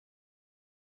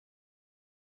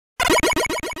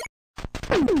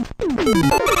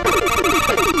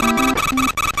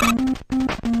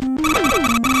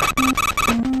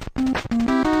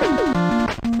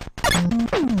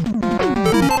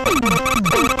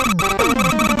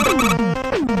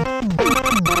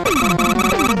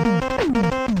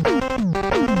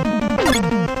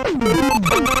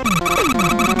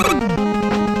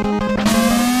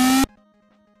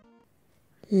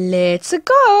Let's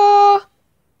go!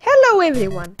 Hello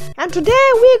everyone, and today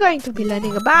we're going to be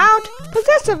learning about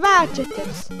possessive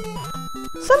adjectives.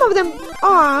 Some of them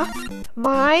are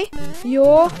my,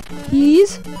 your,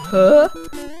 his, her,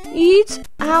 its,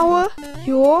 our,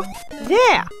 your,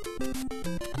 their.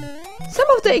 Some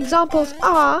of the examples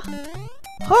are: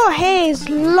 her hair is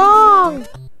long,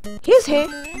 his hair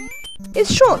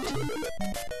is short.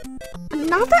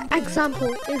 Another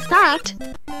example is that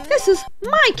this is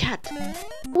my cat.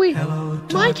 Wait,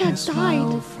 my cat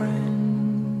died.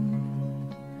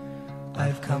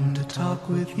 I've come to talk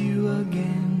with you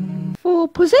again. For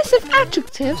possessive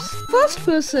adjectives, first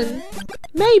person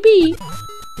may be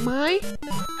my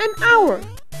and our.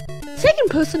 Second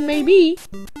person may be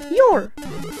your.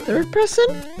 Third person,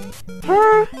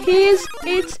 her, his,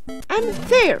 its, and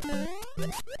their.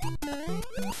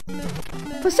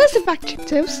 Possessive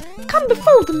adjectives come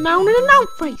before the noun in a noun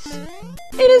phrase.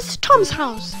 It is Tom's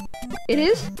house. It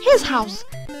is his house.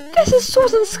 This is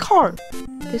Susan's car.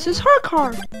 This is her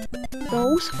car.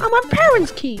 Those are my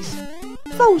parents' keys.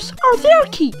 Those are their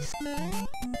keys.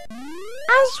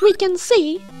 As we can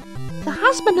see, the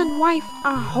husband and wife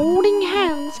are holding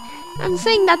hands and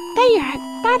saying that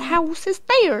that house is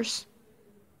theirs.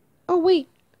 Oh wait,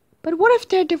 but what if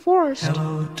they're divorced?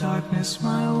 Hello, darkness,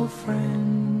 my old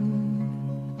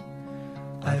friend.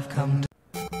 I've come to...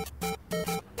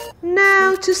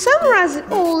 Now, to summarize it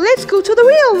all, let's go to the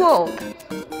real world.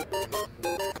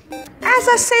 As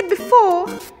I said before,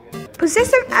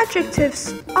 possessive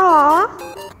adjectives are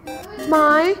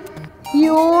my,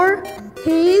 your,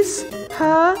 his,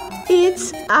 her,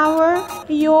 its, our,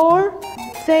 your,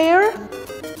 their.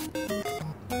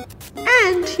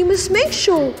 And you must make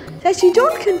sure that you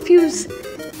don't confuse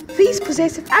these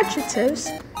possessive adjectives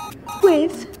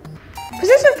with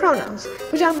possessive pronouns,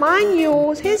 which are mine,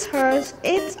 yours, his, hers,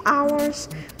 its, ours,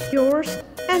 yours,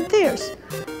 and theirs.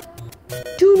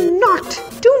 Do not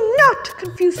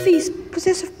confuse these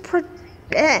possessive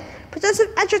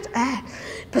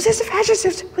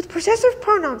adjectives with possessive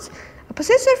pronouns. A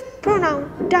possessive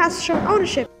pronoun does show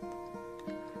ownership.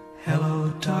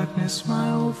 Hello, darkness,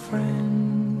 my old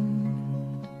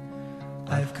friend.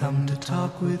 I've come to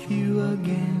talk with you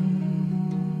again.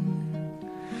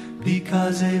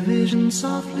 Because a vision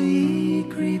softly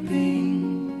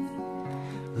creeping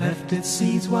left its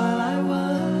seeds while I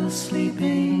was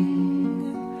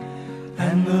sleeping,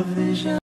 and the vision